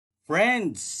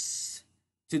Friends,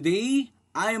 today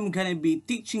I am gonna be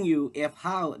teaching you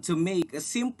how to make a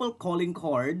simple calling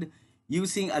card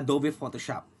using Adobe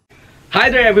Photoshop. Hi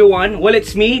there everyone, well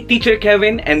it's me, Teacher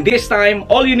Kevin, and this time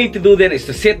all you need to do then is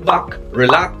to sit back,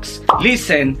 relax,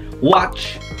 listen,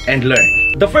 watch, and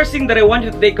learn. The first thing that I want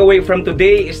you to take away from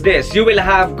today is this: you will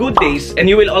have good days and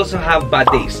you will also have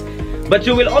bad days. But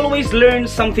you will always learn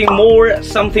something more,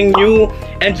 something new,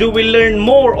 and you will learn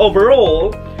more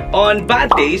overall on bad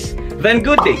days than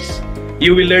good days.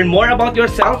 You will learn more about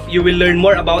yourself, you will learn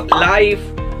more about life,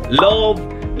 love,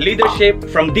 leadership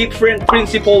from different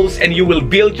principles, and you will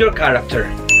build your character.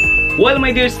 Well,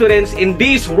 my dear students, in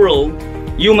this world,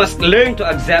 you must learn to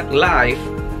accept life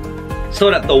so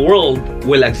that the world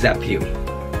will accept you.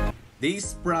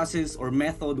 This process or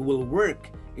method will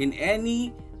work in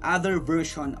any other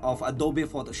version of Adobe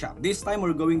Photoshop. This time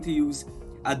we're going to use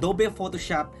Adobe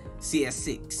Photoshop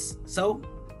CS6. So,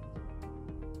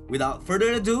 without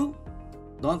further ado,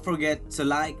 don't forget to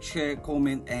like, share,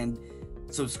 comment, and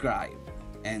subscribe.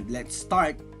 And let's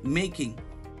start making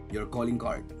your calling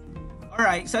card.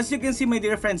 Alright, so as you can see, my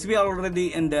dear friends, we are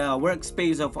already in the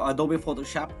workspace of Adobe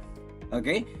Photoshop.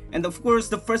 Okay, and of course,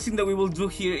 the first thing that we will do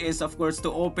here is, of course,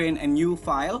 to open a new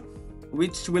file,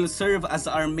 which will serve as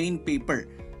our main paper.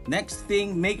 Next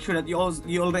thing, make sure that you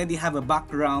already have a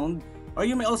background, or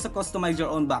you may also customize your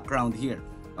own background here,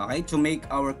 okay, to make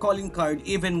our calling card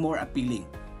even more appealing.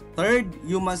 Third,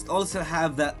 you must also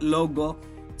have that logo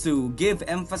to give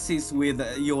emphasis with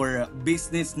your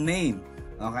business name,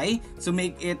 okay, to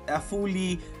make it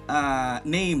fully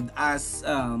named as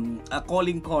a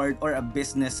calling card or a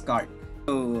business card.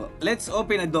 So let's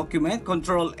open a document,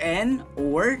 Control N,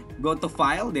 or go to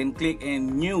File, then click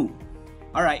in New.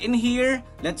 Alright, in here,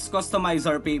 let's customize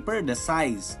our paper. The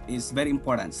size is very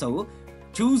important, so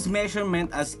choose measurement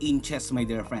as inches, my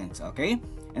dear friends, okay?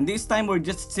 And this time we're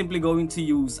just simply going to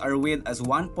use our width as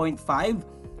 1.5,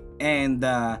 and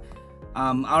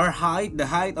our height, the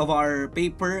height of our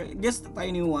paper, just a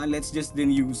tiny one, let's just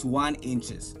then use 1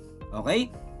 inches,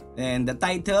 okay? And the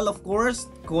title, of course,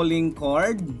 calling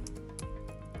card,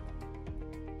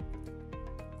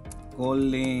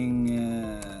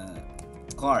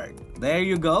 card. There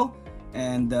you go.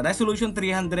 And the resolution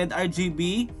 300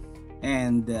 RGB,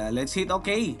 and let's hit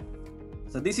OK.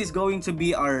 So this is going to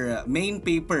be our main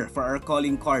paper for our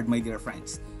calling card, my dear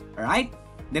friends. Alright,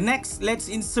 the next, let's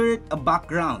insert a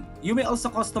background. You may also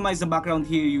customize the background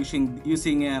here using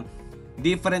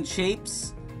different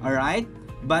shapes. Alright,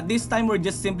 but this time we're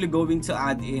just simply going to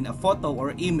add in a photo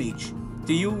or image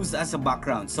to use as a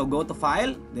background. So go to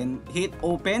File, then hit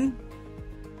Open.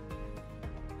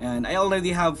 And I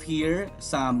already have here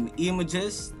some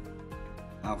images.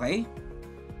 Okay,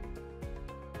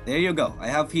 there you go. I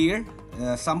have here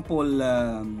a sample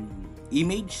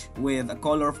image with a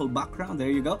colorful background. There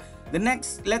you go. The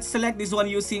next, let's select this one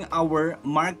using our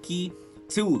marquee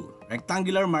tool,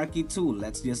 rectangular marquee tool.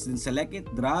 Let's just select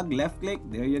it, drag, left click.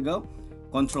 There you go.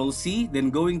 Control C. Then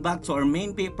going back to our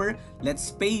main paper, let's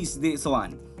paste this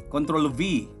one. Control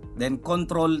V, then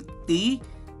Control T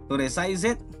to resize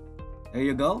it. There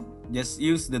you go. Just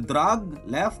use the drag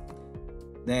left,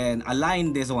 then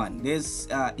align this one, this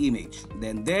image.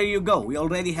 Then there you go. We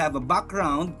already have a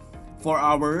background for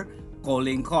our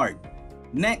calling card.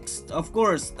 Next, of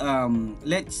course,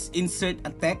 let's insert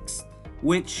a text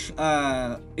which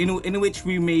in which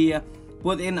we may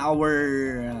put in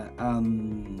our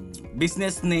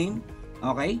business name.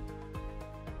 Okay.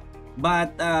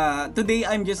 But today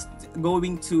I'm just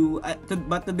going to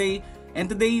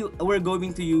today we're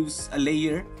going to use a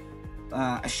layer,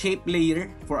 a shape layer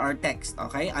for our text.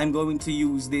 Okay, I'm going to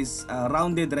use this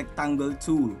rounded rectangle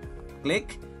tool.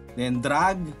 Click, then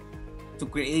drag to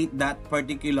create that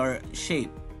particular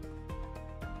shape.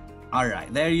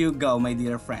 Alright, there you go, my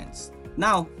dear friends.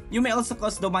 Now, you may also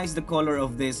customize the color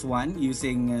of this one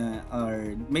using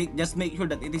just make sure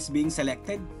that it is being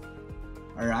selected.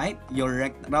 Alright, your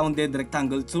rounded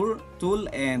rectangle tool,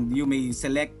 and you may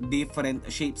select different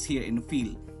shapes here in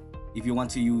fill if you want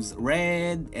to use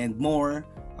red and more.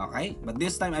 Okay, but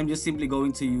this time I'm just simply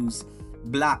going to use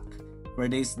black for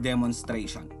this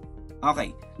demonstration.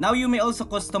 Okay, now you may also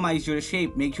customize your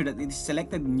shape. Make sure that it is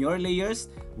selected in your layers.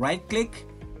 Right click,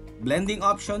 blending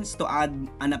options to add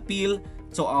an appeal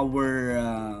to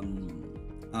our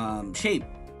shape.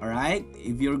 Alright,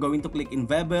 if you're going to click in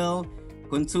bevel,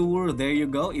 contour, there you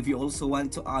go. If you also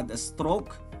want to add a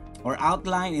stroke or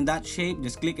outline in that shape,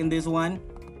 just click in this one,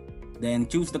 then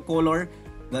choose the color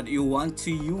that you want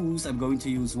to use. I'm going to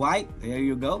use white. There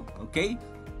you go. Okay,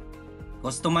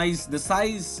 customize the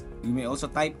size. You may also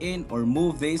type in or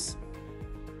move this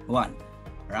one.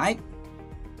 Right,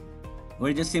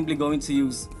 We're just simply going to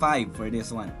use 5 for this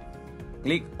one.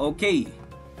 Click OK.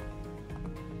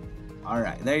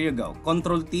 Alright, there you go.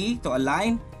 Control T to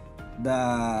align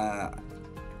the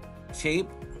shape.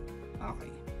 Okay.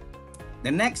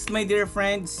 The next, my dear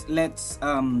friends, let's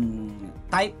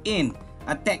type in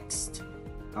a text.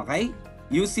 Okay?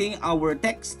 Using our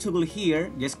text tool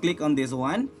here, just click on this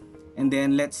one. And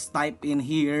then let's type in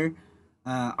here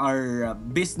our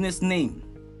business name.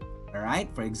 Alright?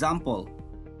 For example,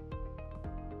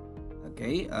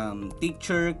 okay,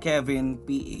 Teacher Kevin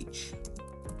PH.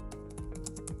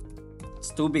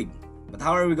 It's too big. But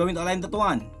how are we going to align that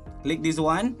one? Click this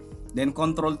one, then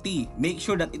Control T. Make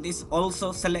sure that it is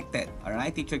also selected.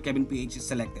 Alright, Teacher Kevin PH is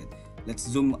selected. Let's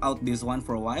zoom out this one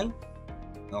for a while.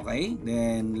 Okay,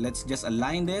 then let's just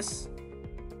align this.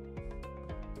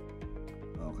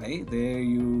 Okay, there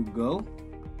you go.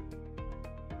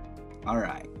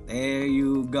 Alright, there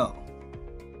you go.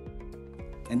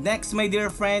 And next, my dear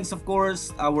friends, of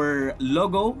course, our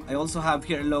logo. I also have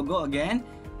here a logo again.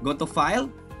 Go to File,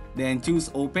 then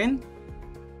choose Open.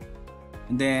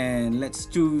 And then let's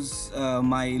choose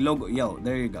my logo. Yo,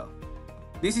 there you go.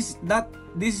 This is not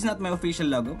my official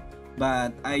logo,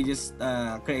 but I just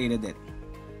created it.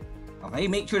 Okay,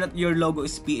 make sure that your logo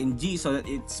is PNG so that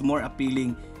it's more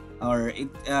appealing, or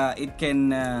it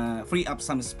can free up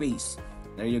some space.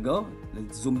 There you go.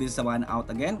 Let's zoom this one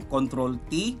out again. Control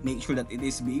T, make sure that it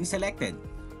is being selected.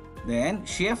 Then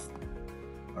Shift.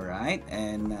 Alright,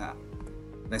 and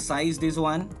resize this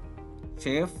one.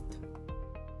 Shift.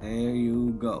 There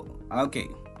you go. Okay.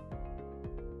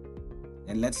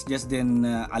 And let's just then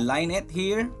align it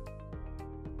here.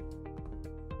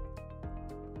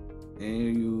 There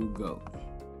you go.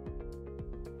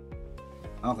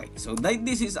 Okay, so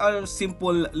this is our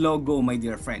simple logo, my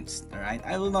dear friends. Alright,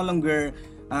 I will no longer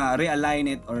realign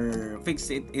it or fix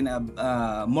it in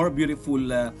a more beautiful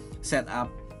setup.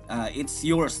 It's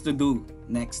yours to do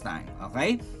next time.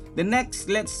 Okay, the next,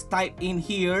 let's type in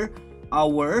here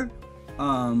our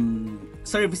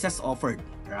services offered.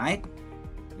 Right,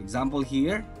 for example,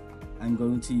 here I'm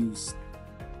going to use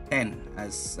 10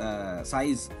 as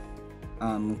size.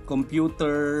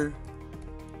 Computer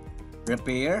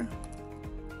repair.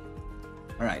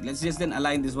 Alright, let's just then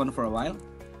align this one for a while.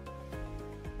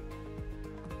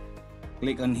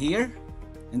 Click on here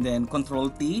and then Control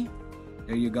T.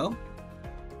 There you go.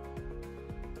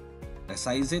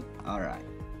 Resize it. Alright,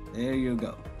 there you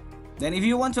go. Then if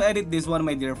you want to edit this one,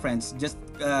 my dear friends, just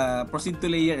proceed to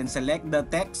layer and select the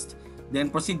text, then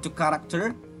proceed to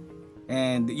character,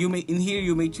 and you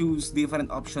may choose different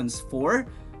options for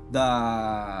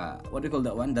the, what do you call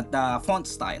that one, the font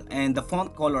style and the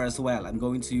font color as well. I'm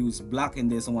going to use black in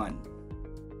this one.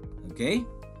 Okay,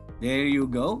 there you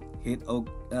go. Hit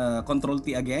Control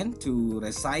T again to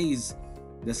resize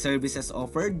the services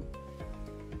offered.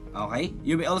 Okay,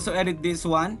 you may also edit this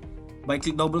one by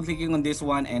double clicking on this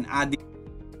one and adding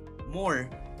more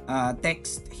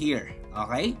text here.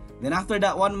 Okay, then after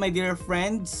that one, my dear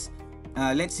friends,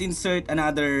 let's insert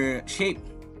another shape.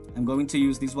 I'm going to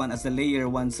use this one as a layer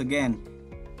once again.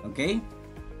 Okay,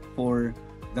 for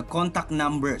the contact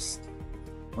numbers.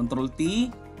 Control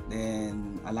T,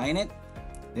 then align it.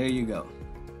 There you go.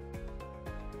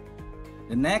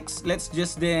 The next, let's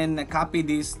just then copy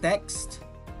this text,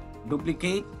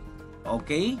 duplicate.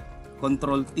 Okay,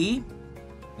 Control T,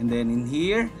 and then in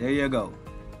here, there you go.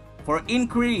 For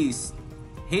increase,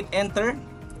 hit enter.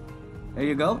 There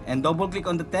you go, and double click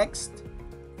on the text.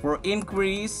 For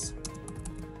increase.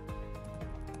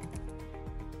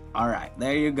 Alright,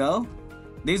 there you go.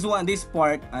 This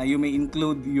part, you may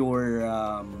include your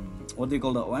what do you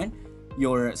call that one?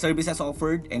 Your services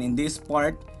offered, and in this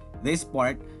part,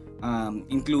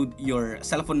 include your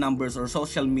cell phone numbers or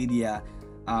social media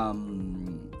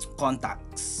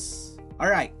contacts.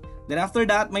 Alright, then after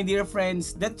that, my dear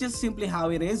friends, that's just simply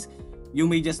how it is. You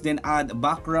may just then add a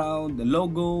background, the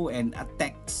logo, and a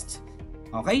text.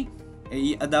 Okay,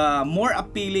 the more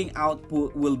appealing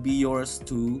output will be yours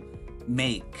to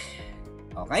make.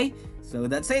 Okay, so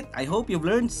that's it. I hope you've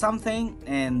learned something,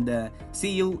 and see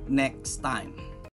you next time.